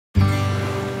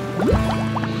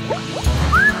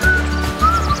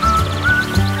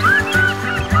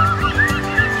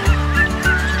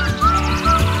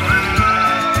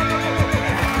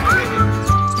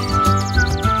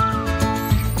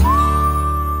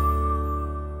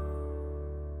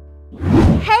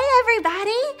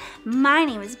My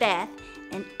name is Beth,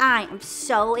 and I am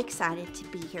so excited to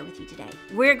be here with you today.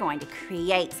 We're going to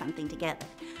create something together.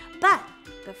 But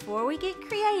before we get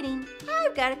creating,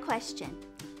 I've got a question.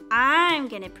 I'm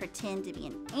going to pretend to be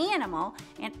an animal,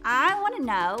 and I want to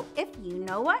know if you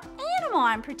know what animal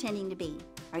I'm pretending to be.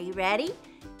 Are you ready?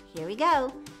 Here we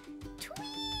go.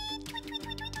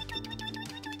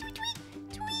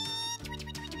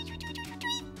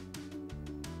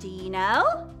 Do you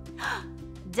know?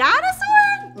 Dinosaur?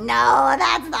 No,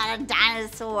 that's not a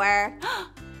dinosaur.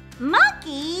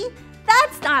 Monkey?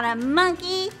 That's not a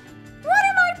monkey. What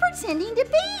am I pretending to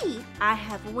be? I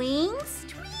have wings,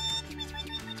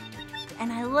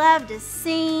 and I love to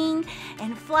sing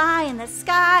and fly in the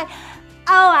sky.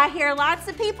 Oh, I hear lots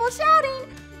of people shouting,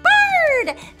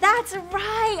 bird! That's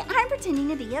right, I'm pretending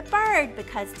to be a bird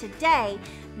because today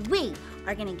we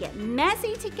are gonna get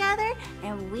messy together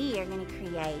and we are gonna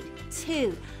create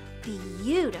two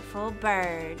beautiful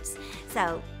birds.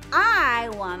 So I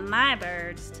want my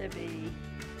birds to be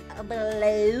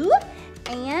blue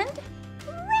and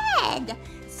red.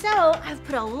 So I've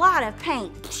put a lot of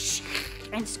paint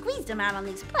and squeezed them out on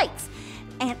these plates.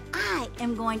 And I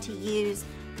am going to use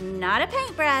not a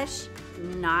paintbrush,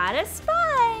 not a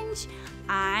sponge.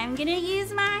 I'm gonna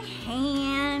use my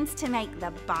hands to make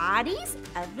the bodies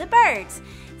of the birds.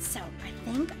 So I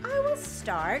think I will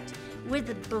start with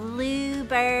the blue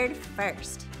bird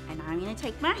first. And I'm gonna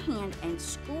take my hand and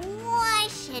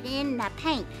squish it in the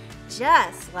paint,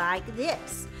 just like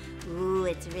this. Ooh,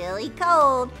 it's really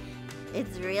cold.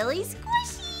 It's really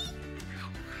squishy. I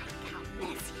like how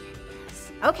messy it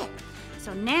is. Okay,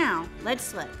 so now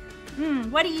let's look.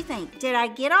 What do you think? Did I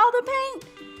get all the paint?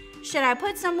 Should I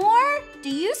put some more?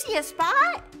 Do you see a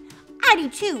spot? I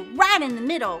do too, right in the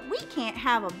middle. We can't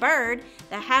have a bird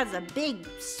that has a big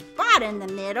spot in the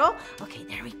middle. Okay,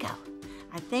 there we go.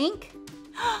 I think,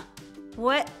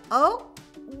 what? Oh,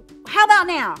 how about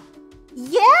now?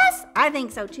 Yes, I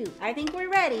think so too. I think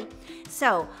we're ready.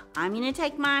 So I'm gonna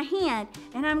take my hand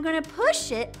and I'm gonna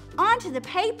push it onto the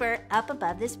paper up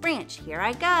above this branch. Here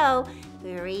I go.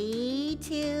 3,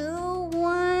 2,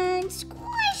 1,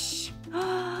 squish.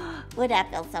 Would that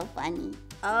feel so funny?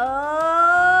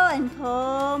 Oh, and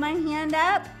pull my hand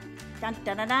up. Dun,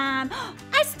 dun, dun, dun.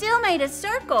 I still made a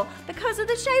circle because of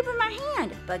the shape of my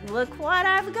hand. But look what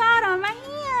I've got on my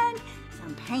hand.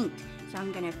 Some paint. So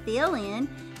I'm gonna fill in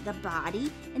the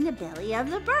body and the belly of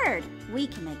the bird. We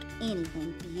can make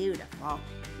anything beautiful.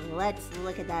 Let's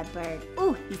look at that bird.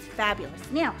 Ooh, he's fabulous.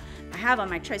 Now, I have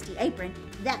on my trusty apron.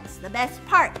 That's the best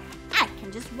part. I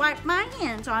can just wipe my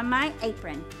hands on my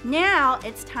apron. Now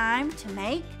it's time to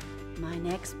make my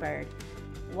next bird.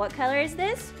 What color is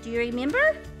this? Do you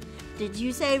remember? Did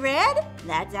you say red?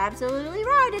 That's absolutely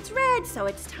right, it's red. So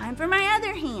it's time for my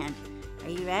other hand. Are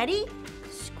you ready?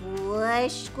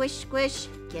 Squish, squish, squish.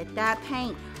 Get that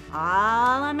paint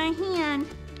all on my hand.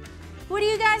 What do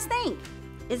you guys think?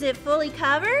 Is it fully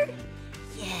covered?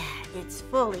 Yeah, it's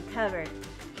fully covered.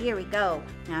 Here we go.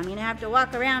 Now I'm gonna have to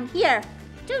walk around here.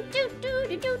 Do, do, do,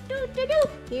 do, do, do, do, do.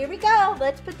 Here we go.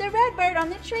 Let's put the red bird on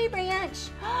the tree branch.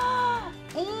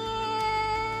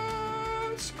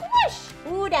 And squish.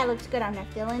 Ooh, that looks good. I'm gonna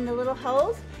fill in the little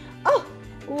holes. Oh,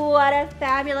 what a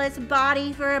fabulous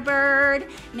body for a bird.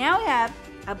 Now we have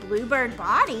a blue bird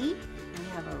body. We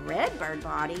have a red bird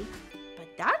body,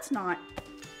 but that's not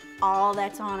all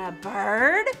that's on a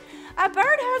bird. A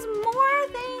bird has more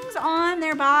things on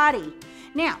their body.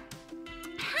 Now,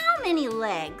 how many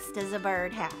legs does a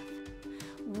bird have?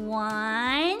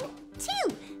 1,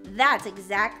 2. That's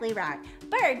exactly right.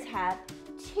 Birds have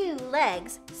 2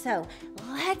 legs. So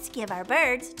let's give our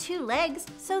birds 2 legs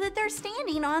so that they're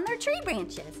standing on their tree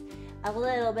branches. A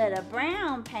little bit of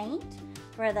brown paint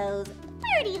for those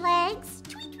birdie legs.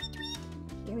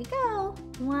 Here we go.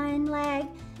 1 leg,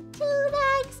 2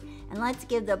 legs. And let's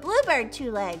give the bluebird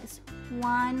 2 legs.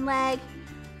 1 leg,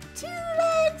 2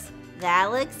 legs.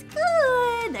 That looks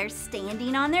good. They're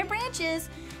standing on their branches.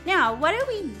 Now, what do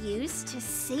we use to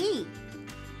see?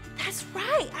 That's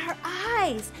right, our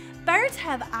eyes. Birds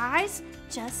have eyes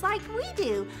just like we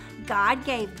do. God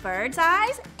gave birds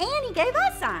eyes and He gave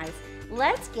us eyes.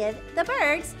 Let's give the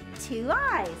birds 2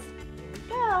 eyes. Here we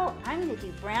go. I'm gonna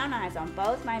do brown eyes on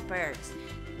both my birds.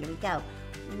 Here we go.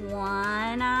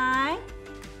 1 eye,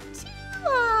 2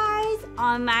 eyes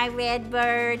on my red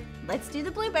bird. Let's do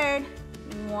the blue bird.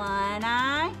 1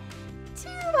 eye, 2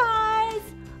 eyes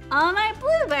on my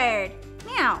blue bird.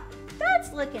 Now,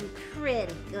 that's looking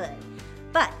pretty good.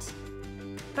 But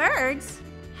birds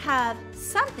have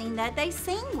something that they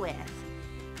sing with.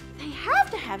 They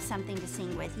have to have something to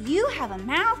sing with. You have a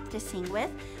mouth to sing with.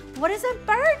 What does a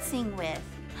bird sing with?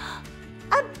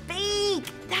 A beak.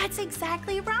 That's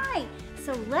exactly right.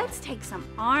 So let's take some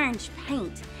orange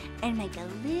paint and make a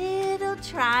little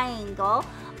triangle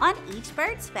on each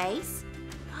bird's face.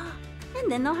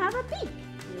 And then they'll have a beak.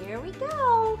 Here we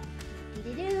go.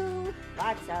 Do-do-do.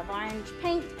 Lots of orange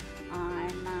paint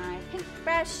on my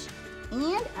paintbrush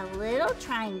and a little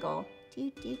triangle.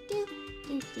 Do-do-do,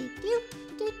 do-do-do,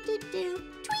 do-do-do.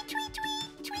 Tweet, tweet,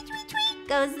 tweet, tweet, tweet, tweet.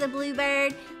 Goes the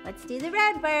bluebird. Let's do the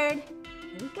red bird.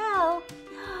 Here we go.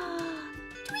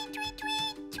 Tweet, tweet,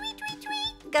 tweet, tweet, tweet,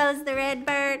 tweet. Goes the red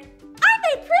bird. Aren't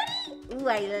they pretty? Ooh,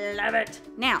 I love it.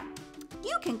 Now,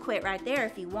 you can quit right there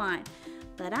if you want,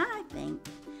 but I think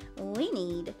we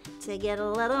need to get a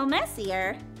little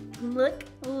messier. Look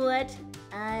what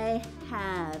I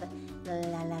have. La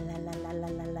la la la la la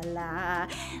la la la.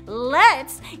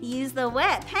 Let's use the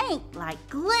wet paint like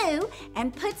glue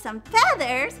and put some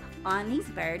feathers on these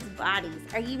birds' bodies.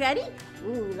 Are you ready?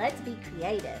 Ooh, let's be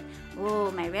creative.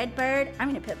 Ooh, my red bird. I'm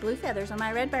gonna put blue feathers on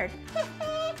my red bird.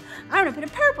 I'm gonna put a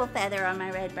purple feather on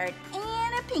my red bird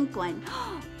and a pink one.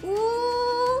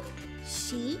 Ooh,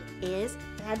 she is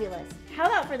fabulous. How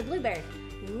about for the bluebird?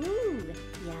 Ooh,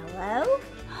 yellow.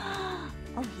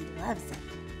 Oh, he loves it.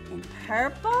 And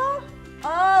purple.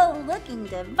 Oh, looking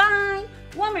divine.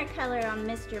 One more color on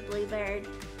Mr. Bluebird.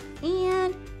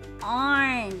 And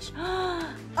orange.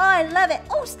 Oh, I love it.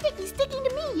 Oh, sticky, sticking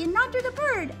to me. You knocked her the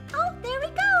bird. Oh, there we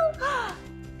go.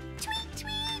 Tweet,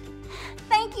 tweet.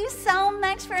 Thank you so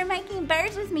much for making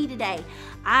birds with me today.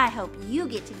 I hope you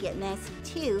get messy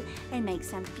too and make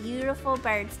some beautiful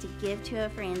birds to give to a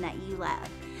friend that you love.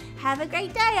 Have a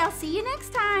great day. I'll see you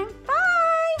next time. Bye.